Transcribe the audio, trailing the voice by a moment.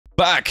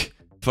back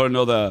for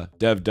another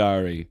dev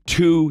diary.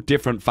 2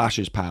 different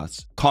fascist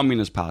paths: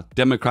 communist path,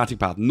 democratic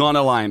path,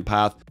 non-aligned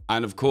path,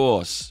 and of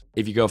course,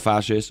 if you go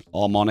fascist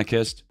or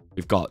monarchist,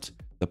 we've got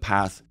the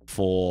path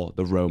for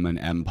the Roman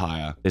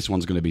Empire. This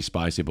one's going to be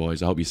spicy,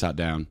 boys. I hope you sat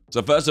down.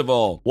 So first of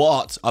all,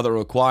 what are the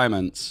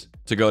requirements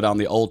to go down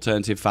the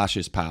alternative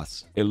fascist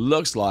paths? It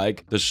looks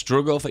like the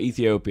struggle for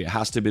Ethiopia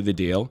has to be the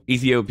deal.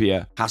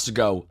 Ethiopia has to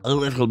go a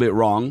little bit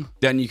wrong.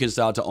 Then you can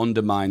start to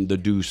undermine the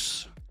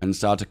deuce and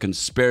start a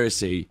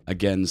conspiracy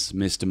against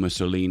Mr.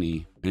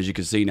 Mussolini. And as you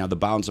can see now, the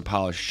balance of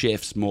power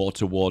shifts more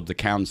toward the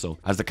council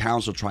as the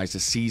council tries to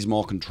seize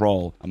more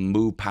control and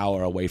move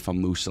power away from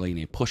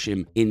Mussolini, push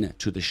him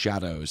into the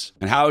shadows.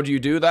 And how do you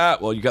do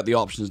that? Well, you got the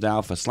options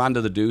now for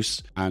slander the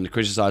deuce and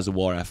criticize the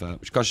war effort,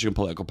 which costs you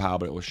political power,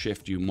 but it will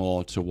shift you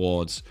more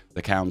towards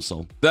the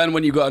council. Then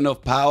when you've got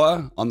enough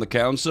power on the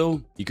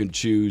council, you can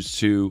choose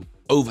to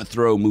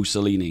overthrow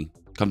Mussolini,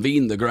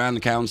 convene the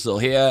Grand Council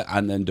here,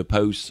 and then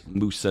depose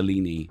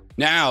Mussolini.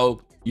 Now,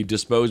 you've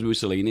disposed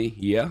Mussolini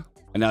here,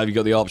 and now you've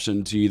got the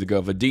option to either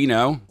go for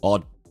Dino or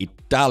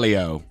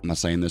Italio. Am I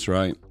saying this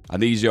right?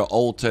 And these are your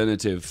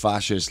alternative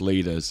fascist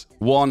leaders.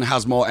 One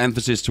has more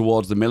emphasis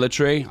towards the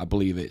military. I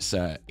believe it's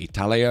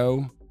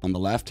Italio on the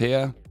left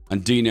here.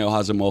 And Dino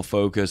has a more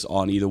focus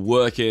on either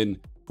working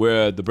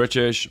with the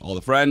British or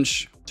the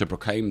French to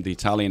proclaim the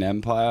Italian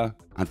Empire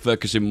and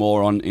focusing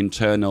more on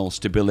internal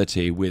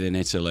stability within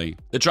Italy.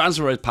 The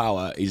transfer of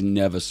power is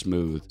never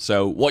smooth.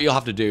 So what you'll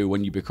have to do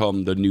when you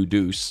become the new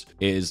deuce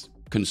is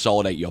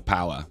consolidate your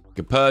power.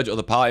 You can purge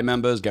other party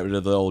members, get rid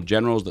of the old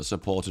generals that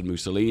supported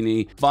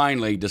Mussolini,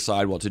 finally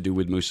decide what to do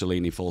with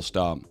Mussolini, full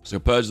stop. So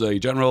purge the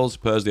generals,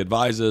 purge the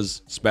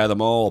advisors, spare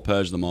them all, or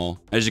purge them all.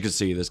 As you can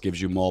see, this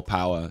gives you more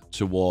power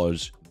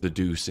towards the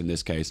deuce in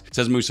this case. It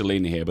says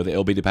Mussolini here, but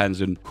it'll be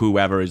depends on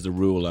whoever is the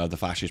ruler of the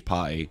fascist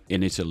party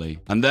in Italy.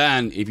 And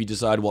then if you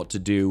decide what to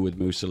do with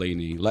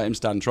Mussolini, let him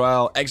stand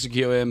trial,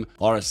 execute him,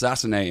 or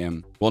assassinate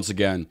him. Once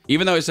again,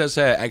 even though it says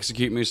here,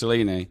 execute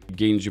Mussolini, it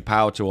gains your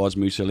power towards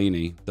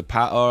Mussolini. The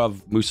power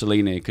of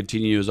Mussolini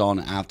continues on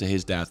after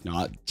his death.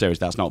 No,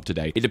 seriously, that's not up to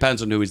date. It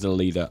depends on who is the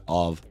leader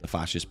of the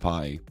fascist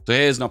party. So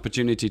here's an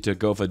opportunity to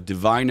go for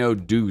Divino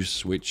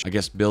Deuce, which I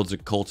guess builds a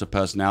cult of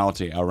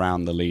personality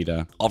around the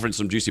leader, offering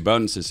some juicy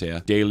bonuses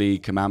here. Daily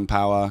command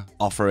power,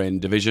 offering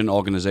division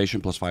organization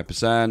plus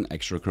 5%,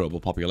 extra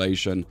recruitable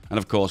population, and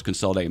of course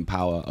consolidating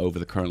power over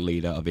the current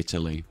leader of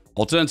Italy.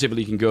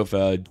 Alternatively, you can go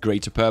for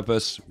greater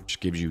purpose, which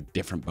gives you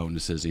different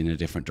bonuses in a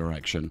different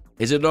direction.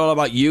 Is it all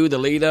about you, the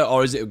leader,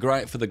 or is it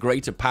great for the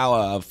greater power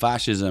of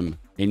fascism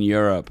in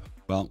Europe?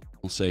 Well,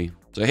 we'll see.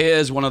 So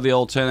here's one of the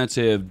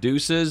alternative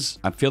deuces.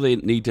 I feel they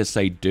need to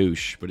say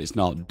douche, but it's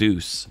not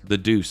deuce. The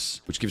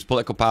deuce, which gives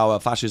political power,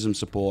 fascism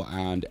support,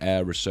 and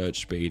air research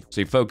speed.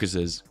 So he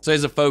focuses. So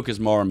he's a focus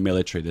more on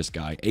military, this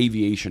guy.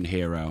 Aviation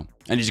hero.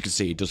 And as you can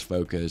see, he does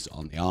focus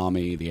on the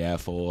army, the air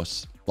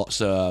force.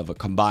 Lots of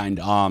combined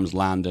arms,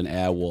 land, and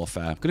air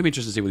warfare. Going to be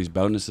interested to see what these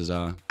bonuses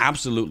are.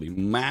 Absolutely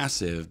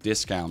massive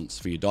discounts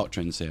for your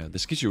doctrines here.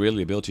 This gives you really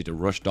the ability to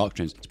rush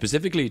doctrines.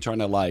 Specifically trying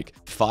to like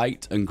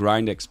fight and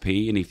grind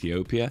XP in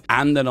Ethiopia.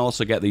 And then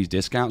also get these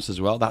discounts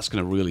as well. That's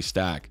going to really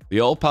stack.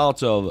 The old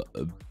part of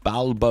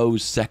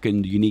Balbo's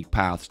second unique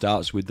path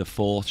starts with the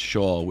fourth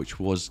shore, which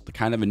was the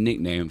kind of a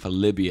nickname for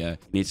Libya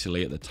in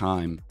Italy at the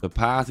time. The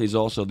path is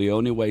also the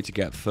only way to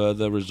get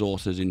further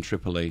resources in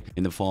Tripoli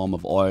in the form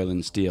of oil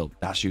and steel.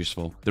 That's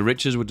useful. The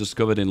riches were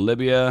discovered in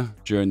Libya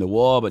during the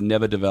war, but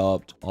never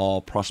developed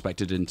or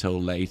prospected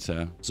until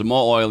later. So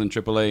more oil in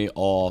Tripoli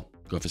or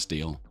go for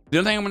steel. The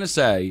other thing I'm going to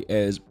say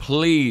is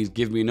please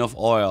give me enough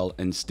oil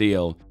and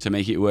steel to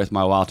make it worth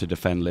my while to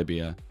defend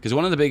Libya. Because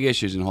one of the big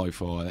issues in Hoi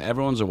 4 that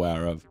everyone's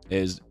aware of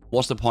is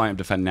what's the point of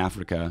defending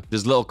Africa?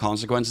 There's little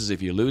consequences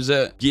if you lose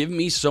it. Give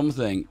me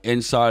something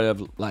inside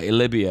of like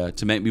Libya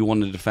to make me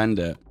want to defend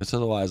it. Because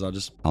otherwise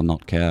I'll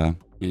not care.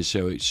 And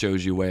so it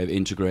shows you a way of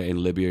integrating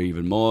Libya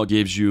even more,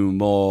 gives you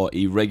more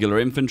irregular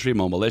infantry,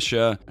 more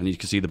militia, and you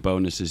can see the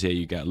bonuses here.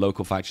 You get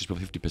local factions for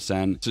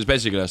 50%. So it's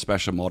basically a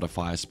special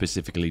modifier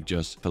specifically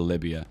just for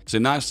Libya. So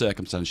in that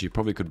circumstance, you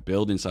probably could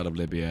build inside of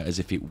Libya as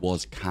if it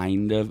was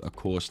kind of a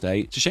core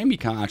state. It's a shame you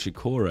can't actually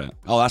core it.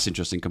 Oh, that's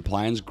interesting.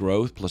 Compliance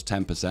growth plus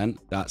 10%.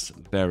 That's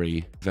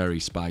very, very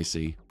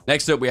spicy.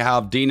 Next up, we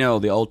have Dino,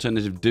 the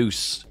alternative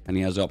deuce, and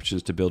he has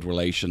options to build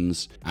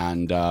relations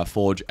and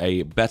forge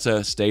a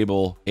better,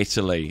 stable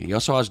Italy. He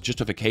also has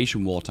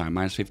justification wartime,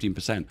 minus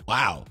 15%.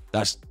 Wow,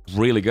 that's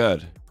really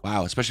good.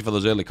 Wow, especially for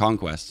those early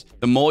conquests.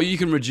 The more you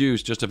can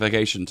reduce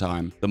justification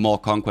time, the more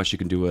conquest you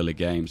can do early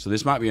game. So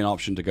this might be an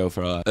option to go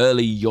for an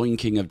early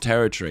yoinking of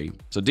territory.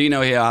 So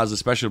Dino here has a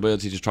special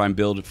ability to try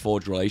and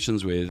forge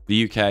relations with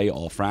the UK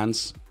or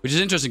France. which is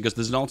interesting because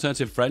there's an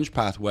alternative French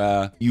path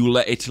where you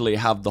let Italy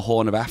have the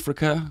Horn of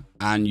Africa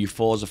and you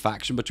forge a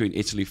faction between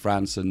Italy,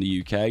 France, and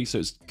the UK. So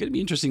it's going to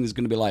be interesting. There's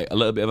going to be like a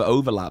little bit of an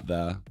overlap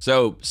there.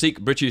 So seek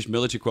British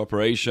military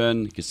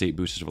cooperation. You can see it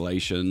boosts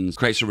relations,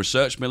 creates a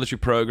research military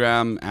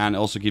program, and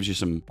also gives you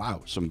some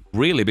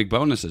really big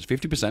bonuses.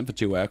 50% for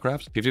 2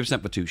 aircrafts,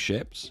 50% for 2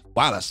 ships.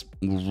 Wow, that's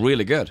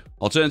really good.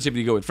 Alternatively,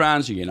 you go with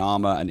France, you get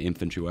armor and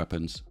infantry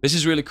weapons. This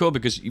is really cool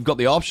because you've got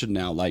the option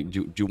now. Like,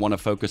 do you want to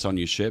focus on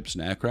your ships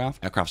and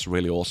aircraft? Aircraft's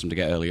really awesome to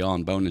get early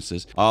on,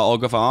 bonuses. Or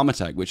go for armor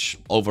tech, which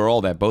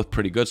overall they're both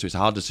pretty good. So it's a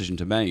hard decision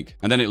to make.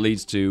 And then it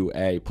leads to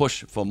a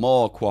push for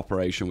more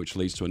cooperation, which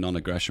leads to a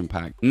non-aggression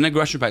pact.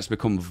 Non-aggression pacts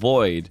become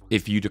void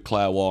if you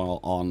declare war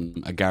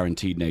on a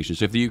guaranteed nation.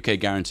 So if the UK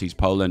guarantees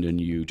Poland and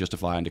you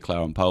justify and declare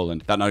on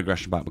Poland, that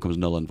non-aggression pact becomes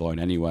null and void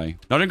anyway.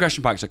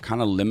 Non-aggression pacts are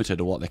kind of limited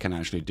to what they can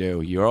actually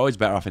do. You're always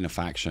better off in a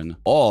faction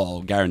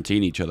or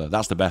guaranteeing each other.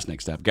 That's the best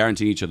next step.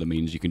 Guaranteeing each other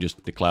means you can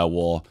just declare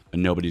war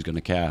and nobody's going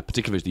to care,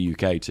 particularly if it's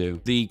the UK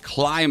too. The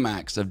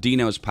climax of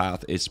Dino's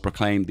path is to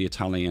proclaim the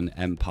Italian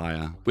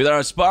Empire. With our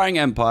aspiring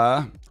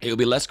empire, it will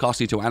be less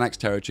costly to annex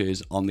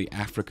territories on the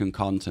African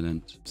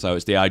continent. So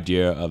it's the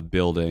idea of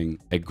building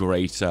a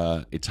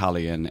greater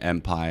Italian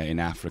empire in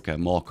Africa,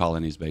 more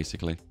colonies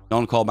basically.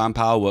 Non-core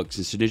manpower works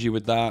in synergy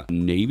with that.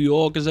 Navy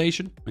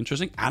organization,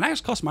 interesting. Annex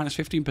cost minus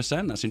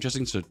 15%. That's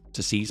interesting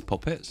to seize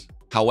puppets.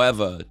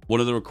 However, one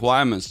of the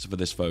requirements for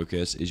this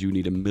focus is you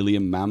need 1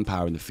 million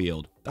manpower in the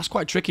field. That's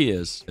quite tricky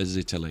as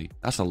Italy.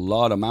 That's a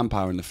lot of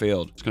manpower in the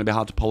field. It's going to be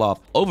hard to pull off.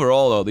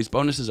 Overall, though, these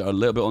bonuses are a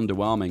little bit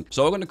underwhelming.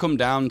 So we're going to come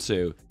down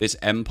to this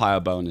empire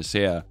bonus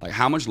here. Like,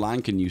 how much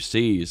land can you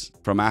seize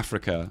from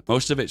Africa?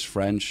 Most of it's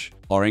French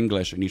or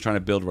English, and you're trying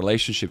to build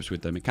relationships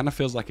with them. It kind of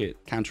feels like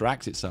it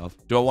counteracts itself.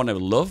 Do I want to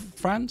love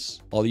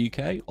France or the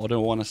UK, or do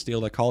I want to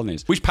steal their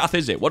colonies? Which path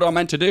is it? What am I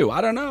meant to do?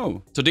 I don't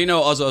know. So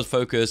Dino Ozzo's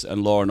focus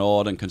and law and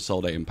order and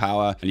consolidating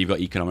power, and you've got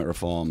economic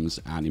reforms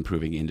and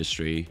improving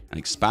industry and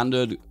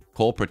expanded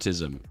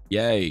corporatism.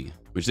 Yay.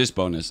 Which this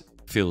bonus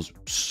feels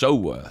so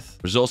worth.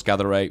 Resource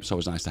gather rate, it's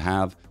always nice to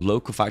have.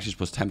 Local factories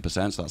plus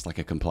 10%, so that's like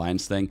a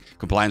compliance thing.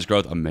 Compliance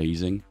growth,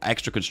 amazing.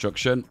 Extra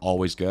construction,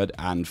 always good.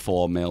 And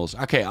 4 mills.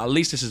 Okay, at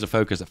least this is a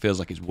focus that feels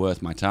like it's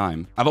worth my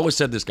time. I've always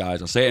said this,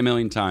 guys. I'll say it a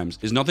million times.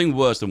 There's nothing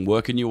worse than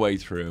working your way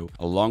through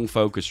a long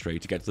focus tree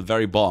to get to the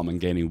very bottom and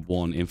gaining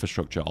 1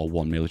 infrastructure or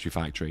 1 military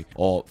factory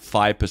or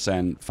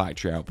 5%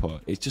 factory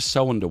output. It's just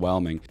so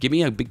underwhelming. Give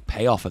me a big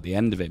payoff at the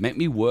end of it. Make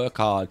me work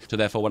hard, so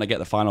therefore when I get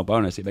the final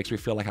bonus, it makes me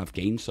feel like I've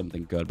gained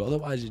something good. But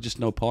otherwise, it's just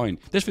no point.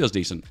 This feels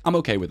decent. I'm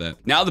okay with it.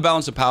 Now the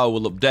balance of power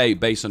will update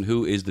based on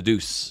who is the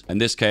deuce. In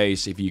this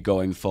case, if you're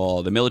going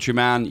for the military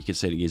man, you can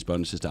say it gives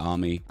bonuses to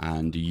army,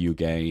 and you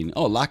gain,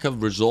 lack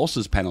of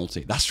resources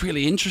penalty. That's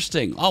really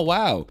interesting. Oh,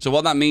 wow. So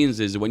what that means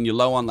is when you're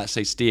low on, let's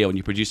say, steel, and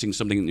you're producing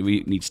something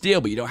that needs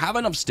steel, but you don't have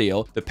enough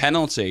steel, the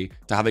penalty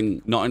to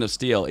having not enough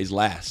steel is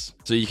less.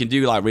 So you can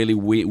do like really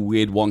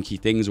weird wonky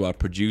things while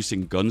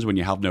producing guns when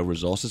you have no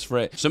resources for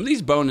it. Some of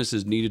these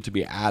bonuses needed to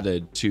be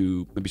added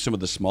to maybe some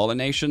of the smaller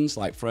nations,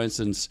 like for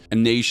instance, a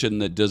nation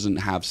that doesn't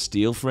have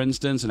steel, for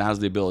instance, and has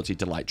the ability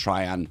to like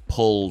try and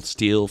pull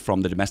steel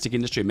from the domestic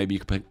industry. Maybe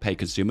you could pay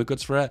consumer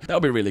goods for it. That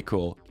would be really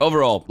cool.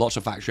 Overall, lots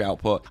of factory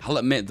output. I'll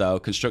admit though,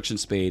 construction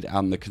speed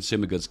and the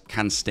consumer goods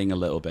can sting a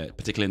little bit,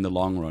 particularly in the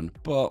long run,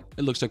 but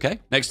it looks okay.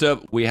 Next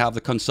up, we have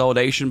the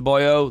consolidation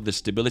boyo, the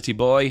stability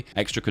boy,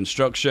 extra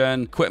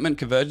construction, equipment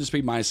conversion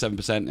speed minus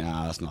 7%.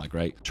 Nah, that's not that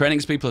great. Training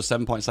speed plus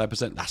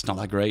 7.5%. That's not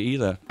that great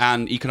either.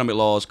 And economic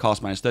laws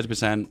cost minus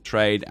 30%,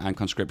 trade and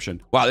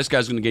conscription. Wow, this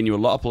guy's going to gain you a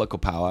lot of political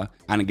power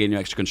and gain you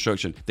extra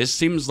construction. This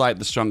seems like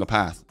the stronger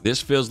path.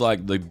 This feels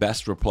like the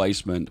best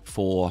replacement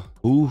for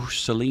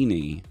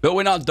Mussolini. But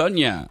we're not done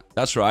yet.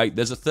 That's right.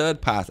 There's a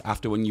third path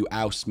after when you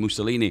oust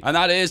Mussolini, and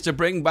that is to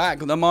bring back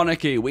the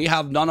monarchy. We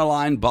have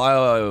non-aligned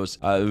bios.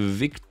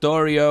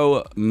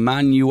 Victorio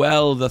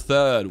Manuel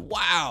III.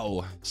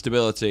 Wow.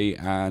 Stability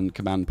and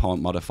command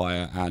point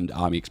modifier and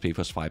army XP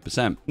plus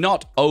 5%.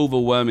 Not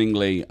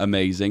overwhelmingly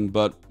amazing,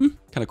 but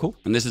kind of cool.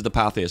 And this is the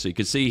path here. So you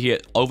can see here,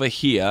 over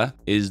here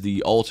is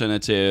the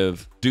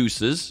alternative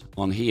deuces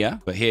on here,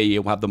 but here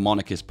you have the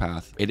monarchist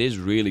path. It is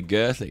really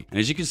girthy. And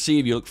as you can see,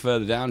 if you look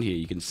further down here,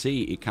 you can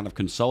see it kind of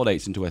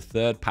consolidates into a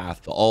third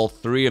path that all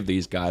 3 of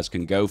these guys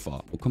can go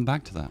for. We'll come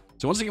back to that.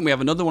 So once again, we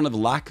have another one of the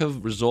lack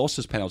of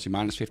resources penalty,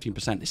 minus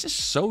 15%. This is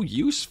so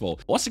useful.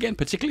 Once again,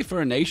 particularly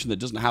for a nation that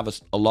doesn't have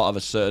a lot of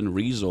a certain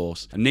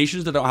resource. And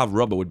nations that don't have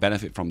rubber would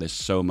benefit from this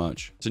so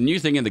much. It's a new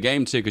thing in the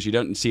game too, because you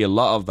don't see a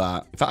lot of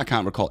that. In fact, I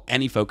can't recall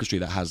any focus tree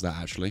that has that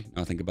actually,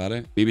 now I think about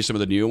it. Maybe some of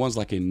the newer ones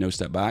like in No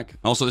Step Back.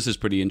 Also, this is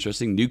pretty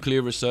interesting.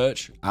 Nuclear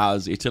research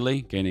as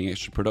Italy, gaining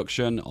extra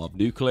production of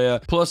nuclear,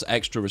 plus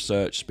extra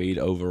research speed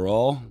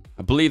overall.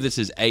 I believe this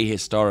is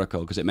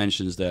ahistorical because it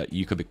mentions that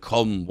you could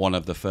become one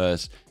of the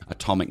first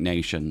atomic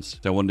nations.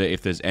 So I wonder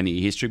if there's any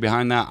history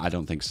behind that. I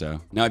don't think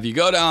so. Now, if you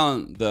go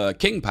down the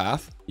king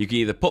path, You can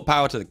either put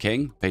power to the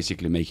king,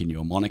 basically making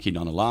your monarchy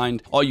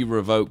non-aligned, or you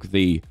revoke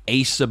the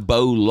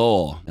Acebo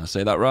law. Did I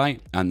say that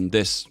right? And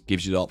this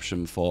gives you the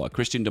option for a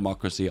Christian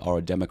democracy or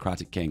a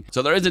democratic king.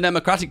 So there is a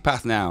democratic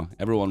path now.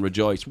 Everyone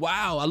rejoice.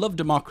 Wow, I love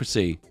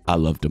democracy. I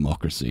love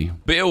democracy.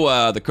 Be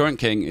aware, the current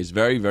king is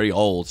very, very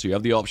old, so you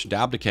have the option to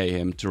abdicate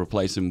him to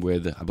replace him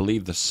with, I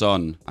believe, the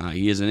son.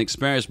 He is an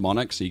experienced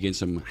monarch, so you gain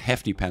some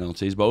hefty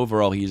penalties, but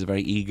overall, he is a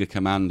very eager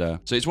commander.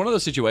 So it's one of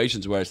those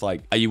situations where it's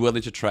like, are you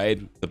willing to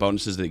trade the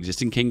bonuses the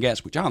existing king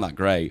gets, which aren't that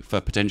great, for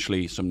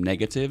potentially some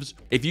negatives?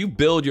 If you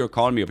build your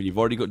economy up and you've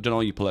already done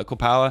all your political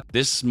power,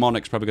 this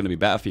monarch's probably going to be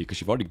better for you because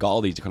you've already got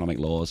all these economic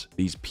laws,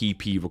 these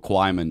PP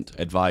requirement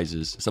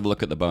advisors. Let's have a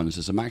look at the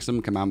bonuses. So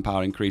maximum command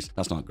power increase,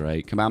 that's not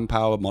great. Command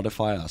power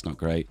modifier, that's not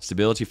great.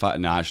 Stability fighter,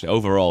 no, actually,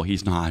 overall,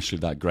 he's not actually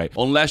that great.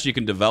 Unless you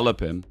can develop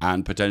him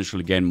and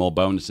potentially gain more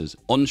bonuses.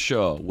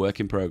 Unsure,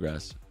 work in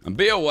progress. And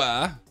be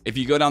aware, if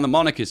you go down the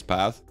monarchist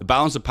path, the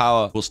balance of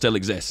power will still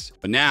exist.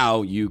 But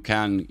now you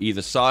can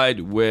either side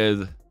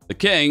with the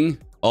king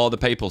or the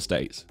papal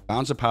states.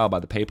 Balance of power by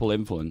the papal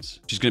influence,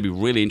 which is going to be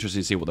really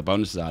interesting to see what the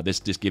bonuses are. This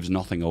just gives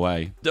nothing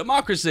away.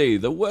 Democracy,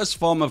 the worst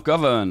form of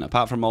govern,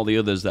 apart from all the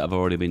others that have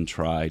already been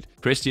tried.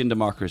 Christian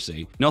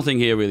democracy. Nothing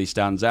here really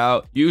stands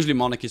out. Usually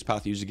monarchist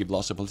path usually give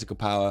lots of political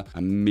power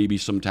and maybe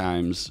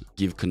sometimes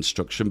give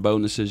construction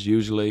bonuses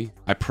usually.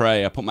 I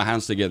pray, I put my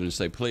hands together and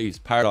say, please,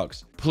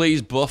 Paradox,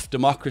 please buff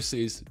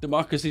democracies.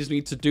 Democracies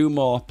need to do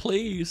more,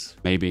 please.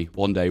 Maybe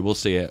one day we'll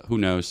see it. Who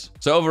knows?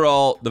 So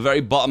overall, the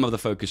very bottom of the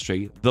focus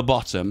tree, the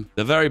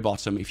very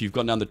bottom, if you've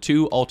gone down the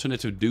two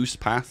alternative deuce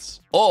paths,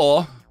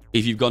 or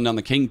if you've gone down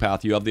the king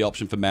path, you have the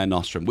option for Mare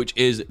Nostrum, which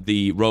is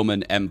the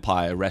Roman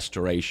Empire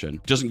restoration.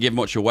 Doesn't give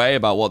much away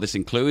about what this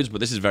includes, but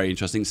this is very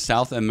interesting.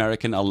 South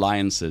American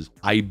alliances,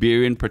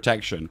 Iberian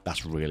protection.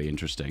 That's really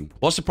interesting.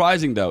 What's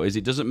surprising, though, is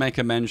it doesn't make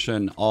a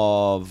mention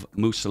of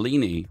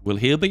Mussolini. Will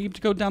he be able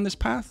to go down this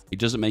path? It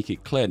doesn't make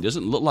it clear. It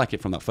doesn't look like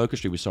it from that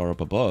focus tree we saw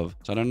up above,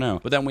 so I don't know.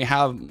 But then we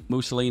have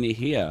Mussolini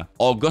here.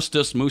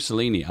 Augustus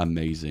Mussolini,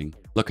 amazing.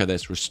 Look at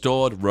this.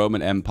 Restored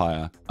Roman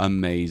Empire.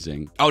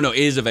 Amazing. Oh, no, it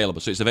is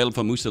available. So it's available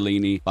for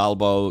Mussolini,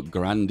 Balbo,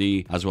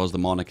 Grandi, as well as the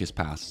monarchist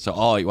path. So,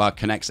 oh, wow, it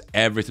connects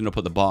everything up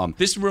at the bottom.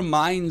 This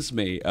reminds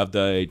me of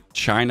the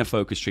China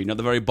focus tree. At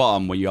the very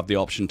bottom, where you have the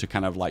option to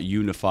kind of like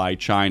unify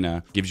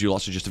China. Gives you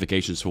lots of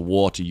justifications for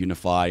war to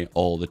unify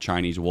all the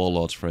Chinese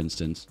warlords, for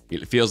instance.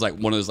 It feels like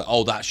one of those, like,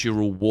 oh, that's your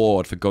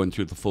reward for going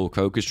through the full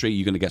focus tree.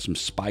 You're going to get some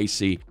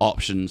spicy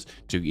options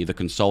to either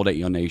consolidate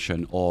your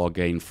nation or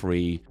gain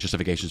free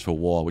justifications for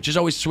war, which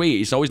is always sweet.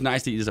 It's always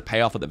nice that there's a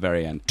payoff at the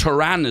very end.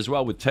 Turan as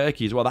well with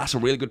Turkey as well. That's a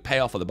really good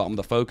payoff at the bottom of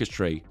the focus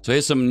tree. So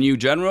here's some new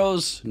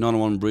generals. None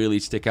of them really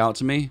stick out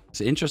to me. It's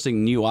an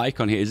interesting new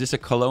icon here. Is this a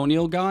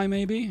colonial guy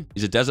maybe?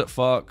 He's a desert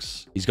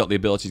fox. He's got the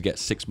ability to get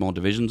 6 more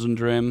divisions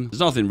under him.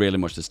 There's nothing really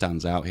much that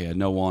stands out here.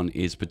 No one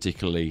is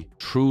particularly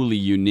truly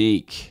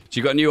unique. So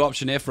you've got a new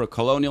option here for a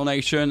colonial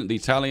nation, the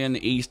Italian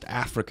East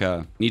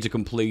Africa. You need to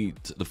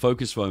complete the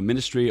focus for a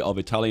Ministry of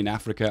Italian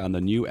Africa and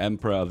the new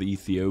Emperor of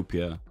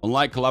Ethiopia.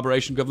 Unlike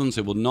collaboration governance,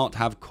 it will not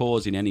have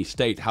cause in any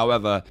state.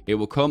 However, it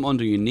will come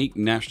under unique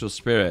national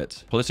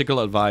spirit,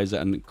 political advisor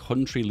and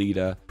country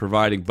leader,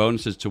 providing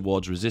bonuses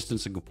towards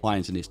resistance and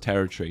compliance in its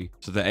territory,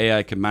 so the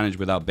AI can manage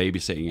without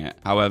babysitting it.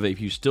 However, if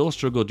you still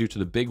struggle due to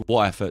the big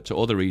war effort to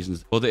other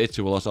reasons, other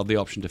Italy will also have the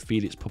option to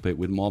feed its puppet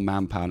with more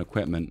manpower and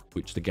equipment,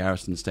 which the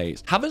garrison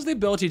states. Have us the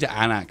ability to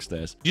annex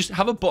this. Just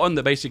have a button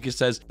that basically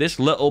says, this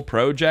little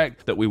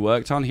project that we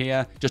worked on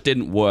here just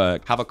didn't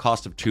work. Have a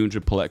cost of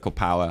 200 political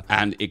power,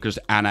 and it just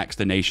annex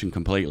the nation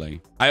completely.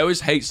 I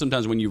always hate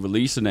sometimes when you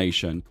release a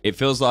nation, it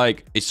feels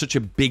like it's such a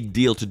big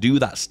deal to do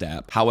that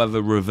step.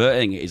 However,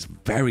 reverting it is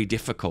very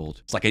difficult.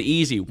 It's like an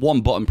easy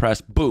one button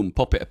press, boom,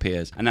 puppet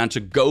appears. And then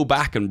to go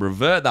back and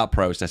revert that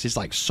process is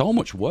like so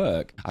much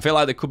work. I feel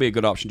like there could be a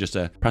good option just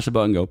to press a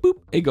button, go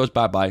boop, it goes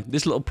bye-bye.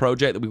 This little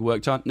project that we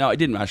worked on, no, it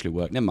didn't actually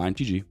work. Never mind,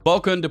 GG.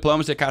 Balkan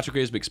diplomacy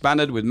category has been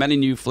expanded with many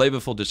new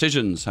flavorful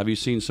decisions. Have you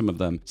seen some of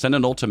them? Send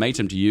an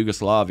ultimatum to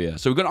Yugoslavia.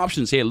 So we've got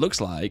options here,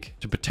 looks like,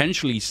 to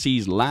potentially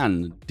seize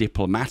land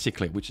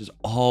diplomatically, which is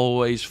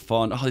always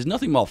fun. Oh, there's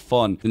nothing more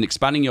fun than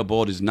expanding your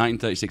borders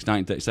 1936,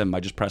 1937 by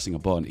just pressing a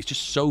button. It's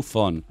just so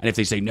fun. And if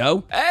they say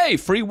no, hey,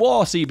 free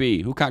war,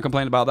 CB. Who can't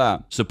complain about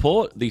that?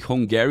 Support the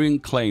Hungarian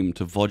claim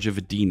to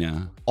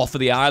Vojvodina. Offer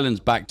the islands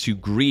back to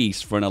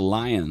Greece for an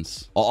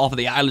alliance. Or offer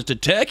the islands to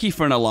Turkey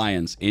for an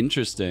alliance.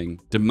 Interesting.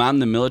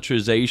 Demand the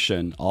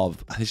militarization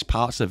of these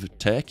parts of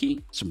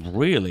Turkey. Some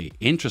really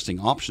interesting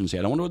options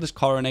here. I wonder what this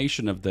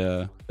coronation of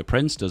the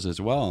prince does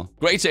as well.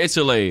 Greater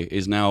Italy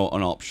is now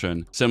an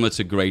option, similar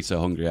to Greater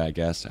Hungary, I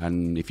guess.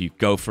 And if you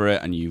go for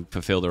it and you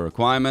fulfill the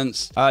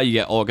requirements, you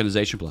get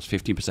organization plus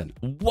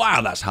 15%.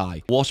 Wow, that's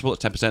high. War support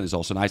 10% is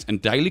also nice.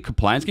 And daily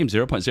compliance game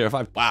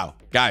 0.05. Wow,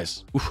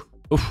 guys. Oof.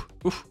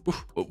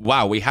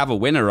 Wow, we have a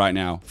winner right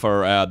now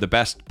for the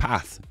best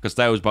path because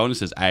those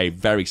bonuses are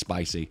very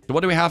spicy. So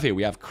what do we have here?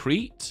 We have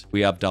Crete,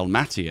 we have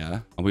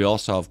Dalmatia, and we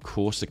also have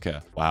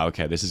Corsica. Wow,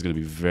 okay, this is going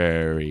to be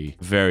very,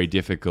 very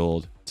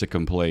difficult to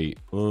complete.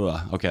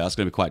 Ugh, okay, that's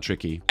going to be quite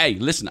tricky. Hey,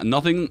 listen,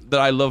 nothing that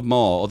I love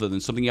more other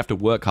than something you have to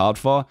work hard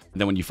for, and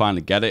then when you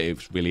finally get it,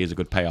 it really is a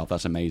good payoff.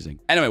 That's amazing.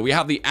 Anyway, we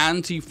have the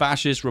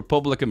anti-fascist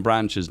Republican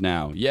branches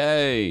now.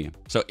 Yay.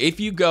 So if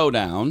you go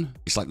down,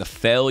 it's like the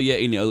failure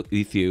in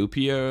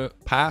Ethiopia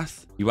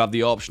path. You have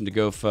the option to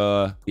go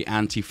for the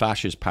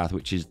anti-fascist path,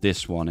 which is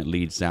this one. It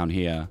leads down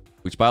here,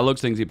 which by the looks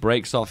of things, it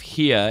breaks off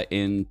here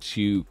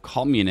into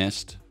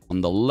communist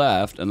on the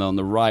left, and then on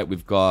the right,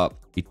 we've got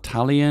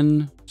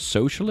Italian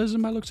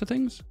socialism by looks of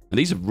things. And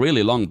these are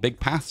really long, big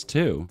paths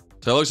too.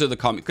 So it looks like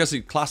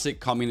the classic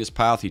communist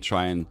path. You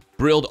try and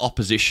build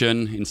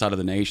opposition inside of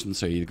the nation.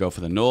 So you go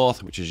for the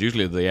north, which is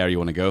usually the area you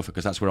want to go for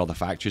because that's where all the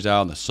factories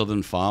are, and the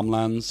southern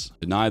farmlands.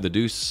 Deny the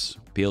deuce,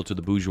 appeal to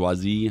the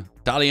bourgeoisie.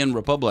 Italian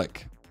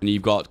Republic. And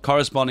you've got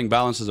corresponding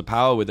balances of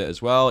power with it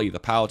as well. Either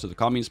power to the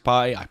Communist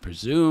Party, I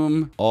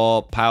presume,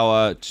 or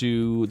power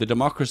to the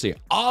democracy.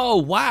 Oh,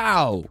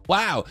 wow.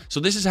 Wow. So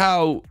this is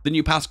how the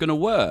new path's going to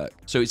work.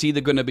 So it's either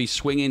going to be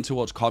swinging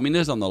towards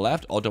communism on the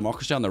left or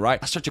democracy on the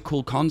right. That's such a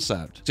cool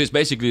concept. So it's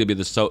basically going to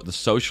be the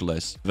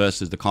socialists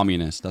versus the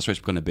communists. That's what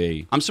it's going to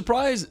be. I'm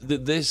surprised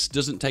that this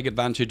doesn't take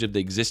advantage of the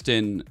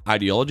existing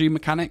ideology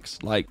mechanics.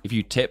 Like if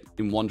you tip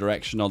in one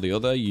direction or the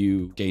other,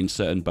 you gain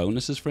certain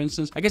bonuses, for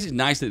instance. I guess it's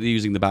nice that they're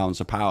using the balance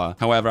of power.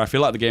 However, I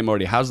feel like the game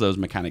already has those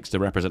mechanics to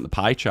represent the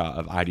pie chart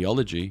of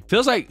ideology.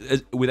 Feels like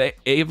with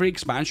every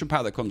expansion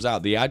pack that comes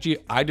out, the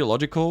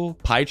ideological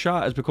pie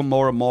chart has become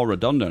more and more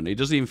redundant. It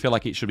doesn't even feel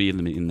like it should be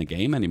in the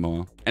game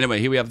anymore. Anyway,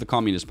 here we have the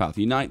communist path.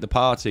 Unite the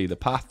party, the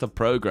path of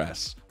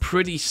progress.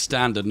 Pretty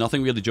standard,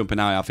 nothing really jumping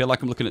out. I feel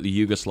like I'm looking at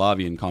the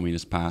Yugoslavian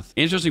communist path.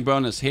 Interesting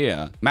bonus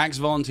here. Max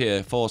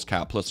volunteer force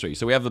cap +3.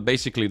 So we have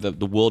basically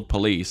the world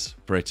police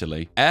for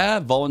Italy.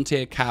 Air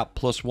volunteer cap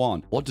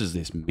 +1. What does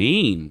this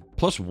mean?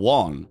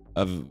 +1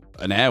 of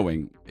an air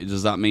wing.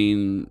 Does that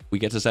mean we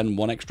get to send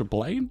one extra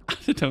plane?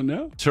 I don't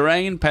know.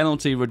 Terrain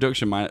penalty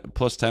reduction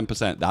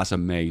 +10%. That's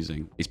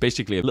amazing. It's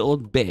basically a little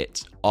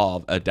bit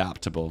of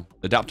adaptable.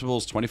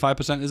 Adaptable's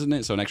 25%, isn't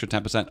it? So an extra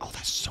 10%. Oh,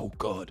 that's so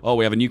good. Oh,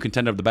 we have a new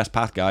contender of the best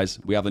path, guys.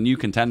 We have a new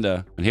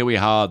contender. And here we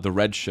are, the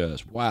red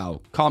shirts.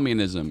 Wow.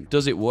 Communism.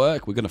 Does it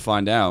work? We're going to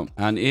find out.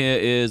 And here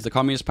is the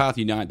communist path.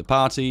 Unite the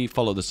party.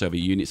 Follow the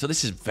Soviet Union. So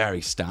this is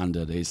very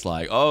standard. It's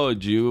like, oh,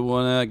 do you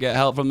want to get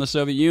help from the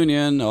Soviet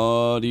Union?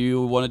 Or do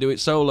you want to do it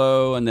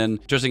solo? And then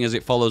interesting as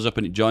it follows up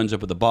and it joins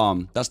up with the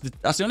bomb. That's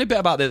the only bit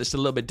about it that's a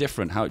little bit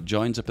different, how it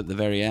joins up at the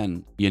very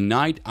end.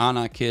 Unite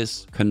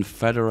anarchist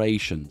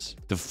confederations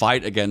to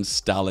fight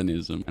against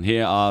Stalinism. And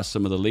here are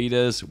some of the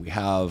leaders. We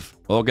have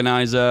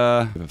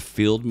organizer, we have a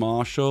field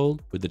marshal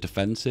with the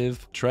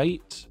defensive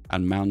trait,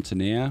 and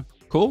mountaineer.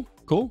 Cool,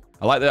 cool.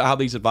 I like how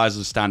these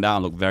advisors stand out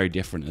and look very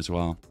different as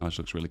well. Oh, this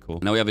looks really cool.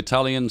 Now we have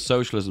Italian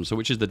socialism, so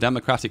which is the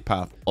democratic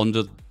path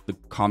under the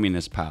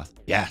communist path.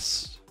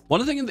 Yes.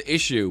 One thing in the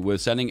issue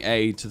with sending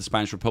aid to the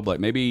Spanish Republic,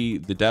 maybe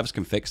the devs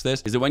can fix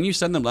this, is that when you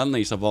send them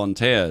Lend-Lease or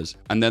volunteers,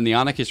 and then the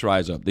anarchists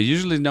rise up, there's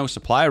usually no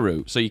supply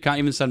route, so you can't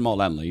even send more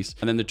Lend-Lease.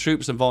 And then the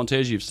troops and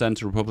volunteers you've sent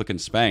to Republican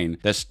Spain,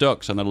 they're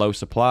stuck on a low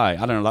supply.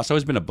 I don't know, that's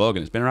always been a bug,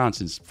 and it's been around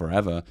since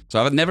forever.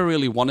 So I've never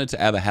really wanted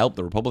to ever help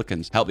the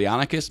Republicans. Help the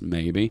anarchists?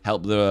 Maybe.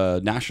 Help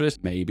the nationalists?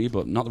 Maybe,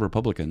 but not the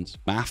Republicans.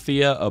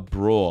 Mafia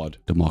abroad.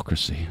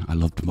 Democracy. I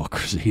love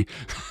democracy.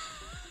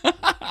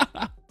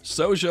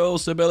 Social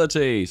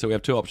stability. So we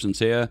have two options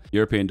here.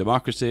 European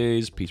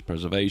democracies, peace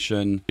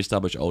preservation,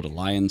 establish old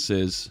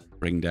alliances,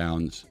 bring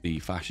down the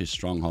fascist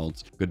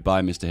strongholds.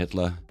 Goodbye, Mr.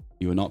 Hitler.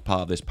 You are not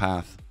part of this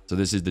path. So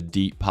this is the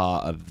deep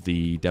part of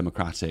the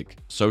democratic,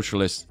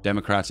 socialist,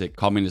 democratic,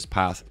 communist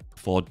path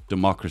for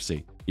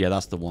democracy. Yeah,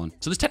 that's the one.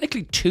 So there's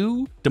technically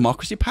two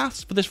democracy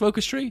paths for this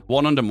focus tree.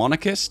 One under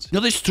monarchist.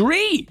 No, there's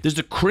three. There's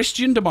the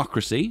Christian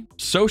democracy,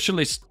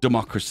 socialist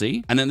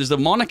democracy, and then there's the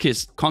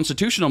monarchist,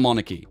 constitutional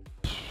monarchy.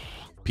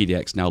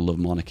 PDX now love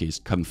monarchies,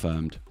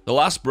 confirmed. The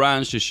last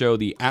branch to show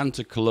the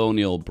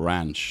anti-colonial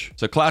branch.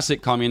 So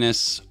classic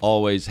communists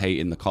always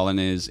hating the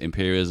colonies,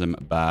 imperialism,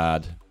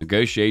 bad.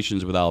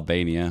 Negotiations with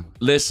Albania.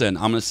 Listen,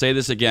 I'm going to say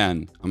this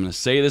again.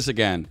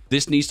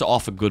 This needs to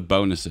offer good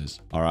bonuses,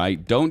 all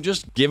right? Don't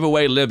just give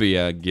away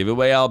Libya, give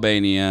away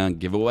Albania,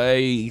 give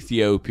away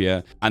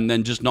Ethiopia, and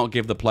then just not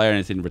give the player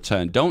anything in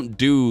return. Don't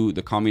do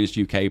the communist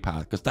UK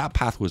path, because that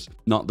path was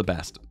not the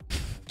best.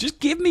 Just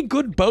give me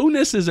good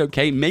bonuses,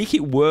 okay? Make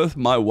it worth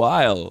my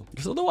while.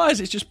 Because otherwise,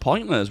 it's just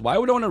pointless. Why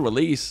would I want to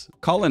release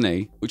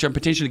Colony, which I'm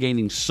potentially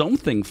gaining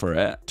something for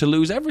it, to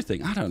lose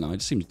everything? I don't know. It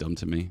just seems dumb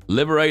to me.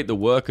 Liberate the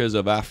workers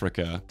of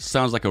Africa.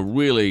 Sounds like a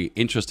really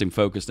interesting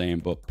focus name,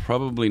 but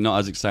probably not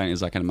as exciting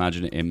as I can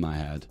imagine it in my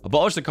head.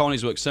 Abolish the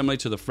colonies works similarly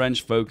to the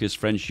French-focused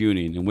French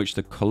Union, in which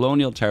the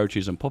colonial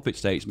territories and puppet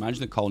states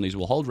managing the colonies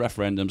will hold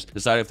referendums,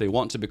 decide if they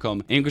want to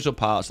become integral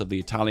parts of the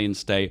Italian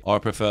state or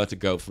prefer to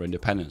go for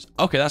independence.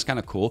 Okay, that's kind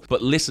of cool. cool.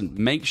 But listen,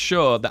 make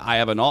sure that I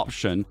have an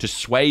option to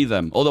sway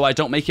them. Otherwise,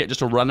 don't make it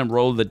just a random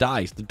roll of the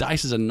dice. The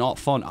dice are not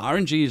fun.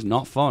 RNG is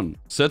not fun.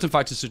 Certain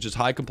factors such as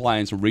high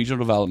compliance and regional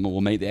development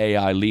will make the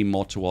AI lean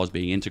more towards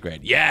being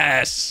integrated.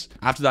 Yes!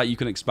 After that, you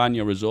can expand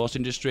your resource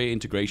industry,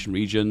 integration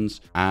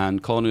regions,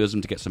 and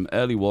colonialism to get some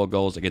early war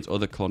goals against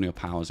other colonial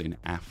powers in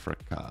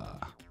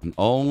Africa. And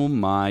oh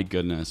my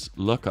goodness,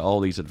 look at all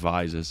these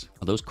advisors.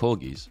 Are those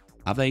corgis?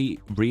 Have they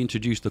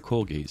reintroduced the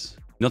corgis?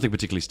 Nothing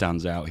particularly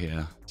stands out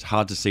here. It's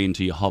hard to see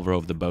until you hover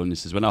over the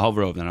bonuses. When I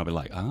hover over them, I'll be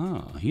like,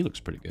 ah, he looks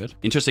pretty good.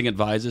 Interesting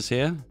advisors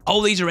here.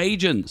 Oh, these are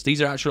agents.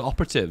 These are actual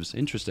operatives.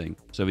 Interesting.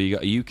 So you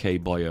got a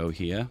UK boyo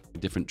here,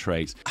 different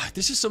traits.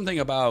 This is something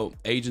about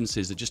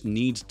agencies that just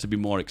needs to be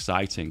more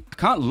exciting. I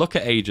can't look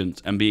at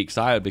agents and be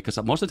excited because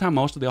most of the time,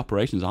 most of the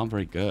operations aren't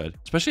very good.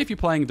 Especially if you're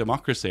playing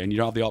democracy and you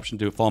don't have the option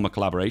to form a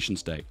collaboration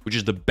state, which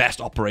is the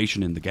best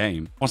operation in the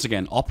game. Once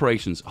again,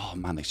 operations, oh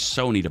man, they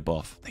so need a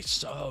buff. They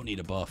so need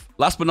a buff.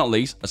 Last but not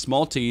least, a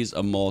small tease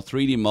of more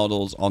 3D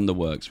models on the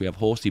works. We have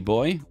Horsey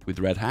Boy with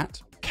red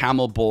hat,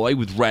 Camel Boy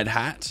with red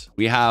hat.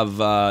 We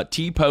have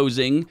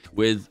T-posing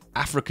with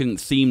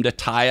African-themed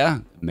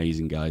attire.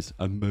 Amazing, guys.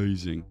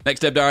 Amazing. Next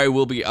Dev Diary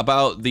will be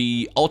about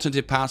the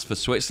alternative paths for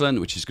Switzerland,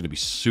 which is going to be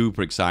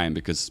super exciting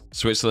because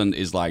Switzerland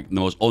is like the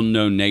most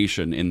unknown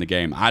nation in the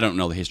game. I don't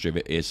know the history of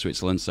it is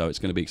Switzerland, so it's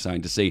going to be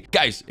exciting to see.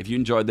 Guys, if you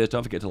enjoyed this,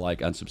 don't forget to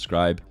like and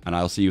subscribe, and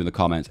I'll see you in the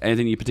comments.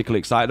 Anything you're particularly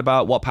excited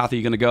about? What path are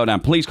you going to go down?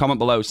 Please comment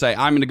below. Say,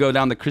 I'm going to go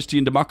down the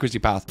Christian democracy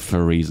path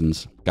for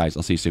reasons. Guys,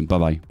 I'll see you soon.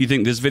 Bye-bye. You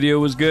think this video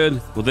was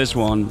good? Well, this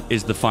one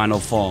is the final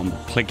form.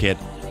 Click it.